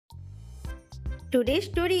Today's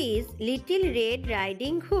story is Little Red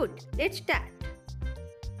Riding Hood. Let's start.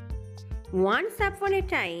 Once upon a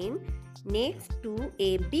time, next to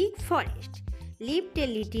a big forest, lived a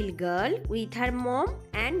little girl with her mom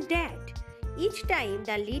and dad. Each time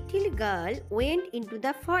the little girl went into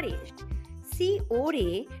the forest, she wore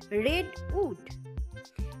a red hood.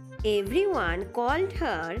 Everyone called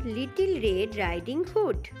her Little Red Riding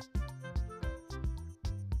Hood.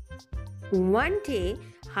 One day,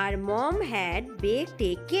 her mom had baked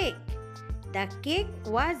a cake. The cake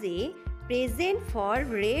was a present for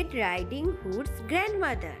Red Riding Hood's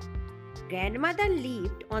grandmother. Grandmother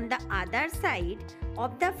lived on the other side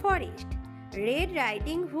of the forest. Red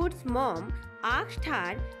Riding Hood's mom asked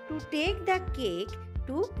her to take the cake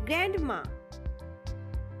to grandma.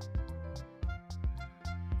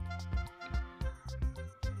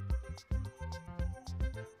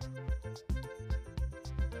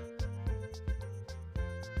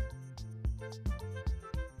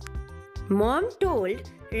 Mom told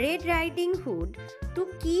Red Riding Hood to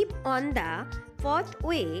keep on the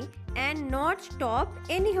pathway and not stop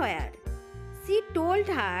anywhere. She told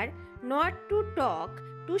her not to talk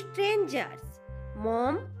to strangers.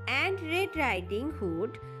 Mom and Red Riding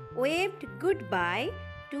Hood waved goodbye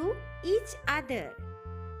to each other.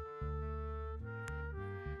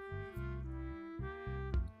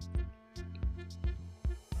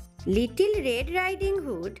 Little Red Riding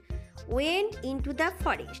Hood went into the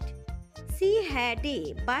forest. She had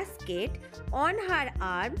a basket on her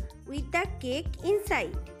arm with the cake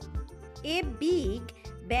inside. A big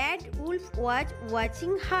bad wolf was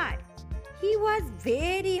watching her. He was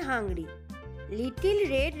very hungry. Little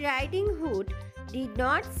Red Riding Hood did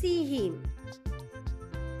not see him.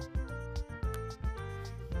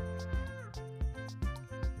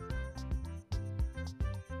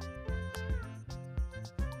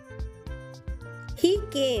 He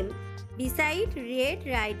came beside Red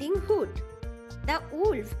Riding Hood. The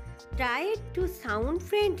wolf tried to sound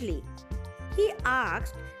friendly. He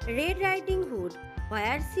asked Red Riding Hood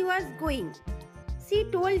where she was going. She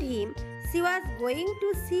told him she was going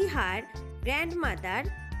to see her grandmother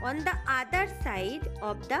on the other side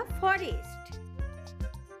of the forest.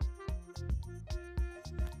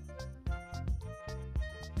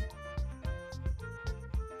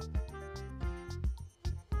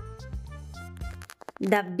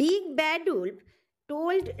 The big bad wolf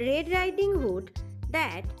told Red Riding Hood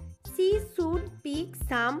that she should pick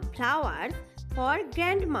some flowers for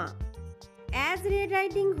grandma. As Red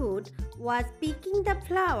Riding Hood was picking the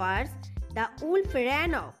flowers, the wolf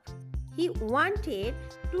ran off. He wanted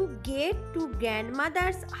to get to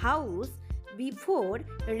grandmother's house before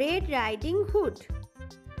Red Riding Hood.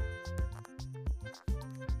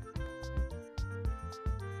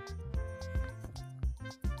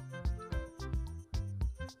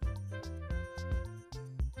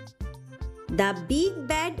 The big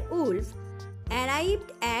bad wolf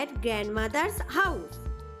arrived at grandmother's house.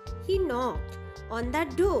 He knocked on the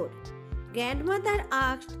door. Grandmother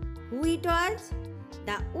asked who it was.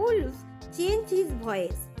 The wolf changed his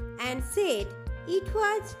voice and said it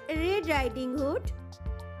was Red Riding Hood.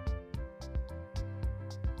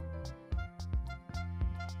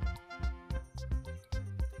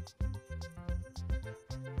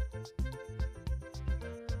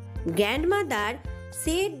 Grandmother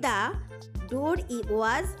said the door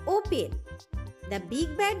was open. The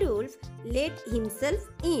big bad wolf let himself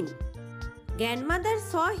in. Grandmother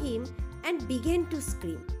saw him and began to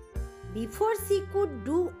scream. Before she could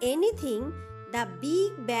do anything, the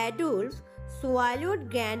big bad wolf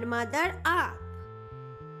swallowed grandmother up.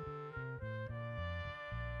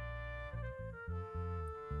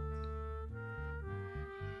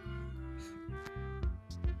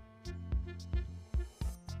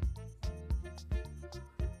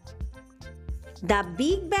 The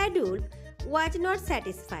big bad wolf was not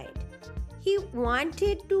satisfied. He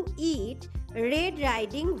wanted to eat Red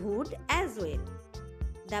Riding Hood as well.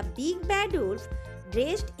 The big bad wolf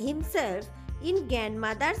dressed himself in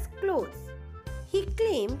grandmother's clothes. He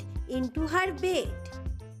climbed into her bed.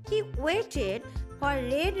 He waited for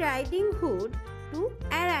Red Riding Hood to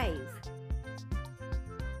arrive.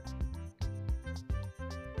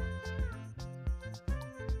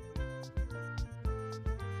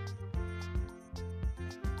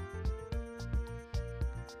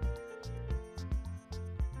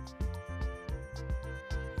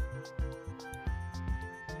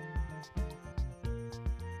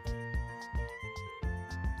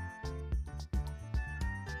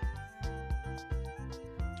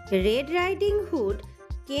 Red Riding Hood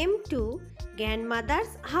came to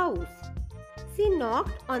grandmother's house. She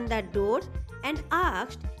knocked on the door and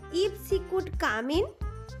asked if she could come in.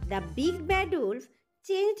 The big bad wolf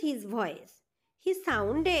changed his voice. He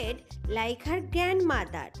sounded like her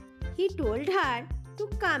grandmother. He told her to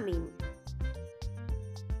come in.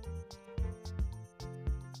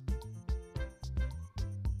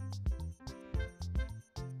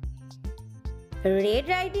 Red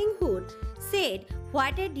Riding Hood said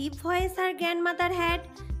what a deep voice her grandmother had.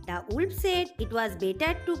 The wolf said it was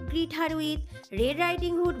better to greet her with. Red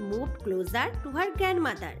Riding Hood moved closer to her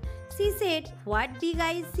grandmother. She said what big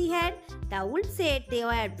eyes she had. The wolf said they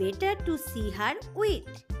were better to see her with.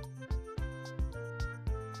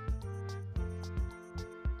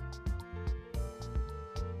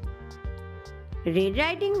 Red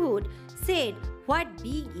Riding Hood said what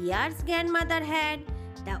big ears grandmother had.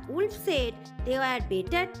 The wolf said they were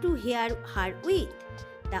better to hear her with.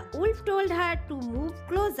 The wolf told her to move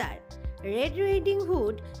closer. Red Riding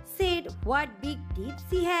Hood said what big teeth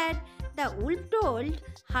she had. The wolf told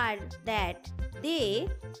her that they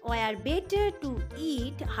were better to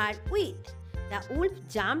eat her with. The wolf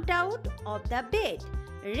jumped out of the bed.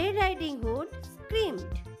 Red Riding Hood screamed.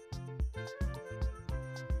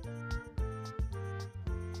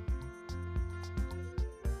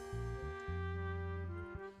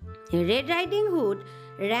 Red Riding Hood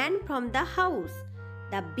ran from the house.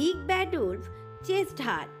 The big bad wolf chased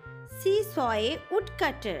her. She saw a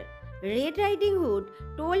woodcutter. Red Riding Hood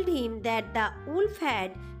told him that the wolf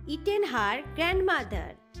had eaten her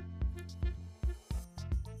grandmother.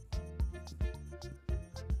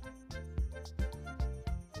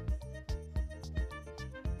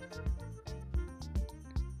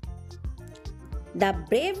 The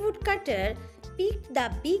brave woodcutter picked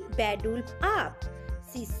the big bad wolf up.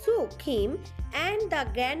 She shook him and the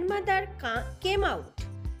grandmother came out.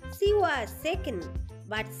 She was shaken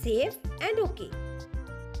but safe and okay.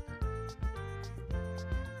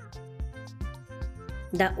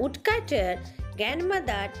 The woodcutter,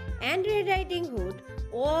 grandmother and Red Riding Hood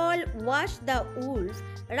all watched the wolf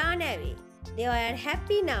run away. They were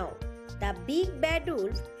happy now. The big bad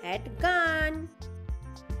wolf had gone.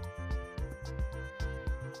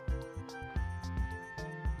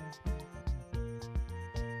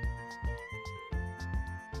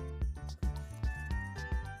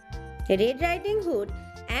 Red Riding Hood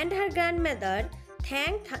and her grandmother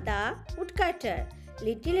thanked the woodcutter.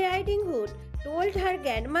 Little Riding Hood told her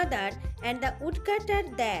grandmother and the woodcutter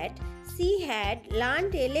that she had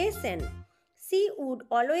learned a lesson. She would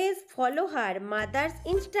always follow her mother's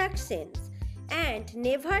instructions and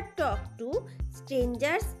never talk to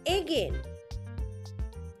strangers again.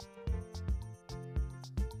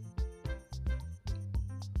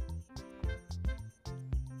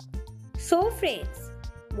 So friends,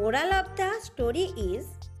 moral of the story is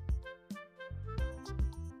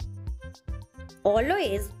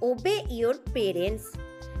always obey your parents.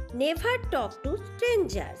 Never talk to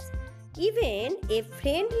strangers. Even a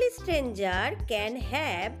friendly stranger can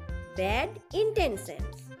have bad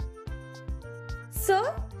intentions.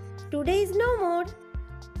 So, today is no more.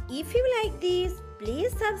 If you like this,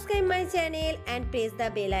 please subscribe my channel and press the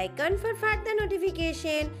bell icon for further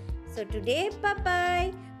notification. So today,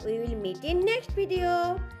 bye-bye. We will meet in next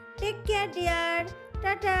video. Take care, dear.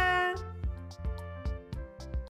 Tata.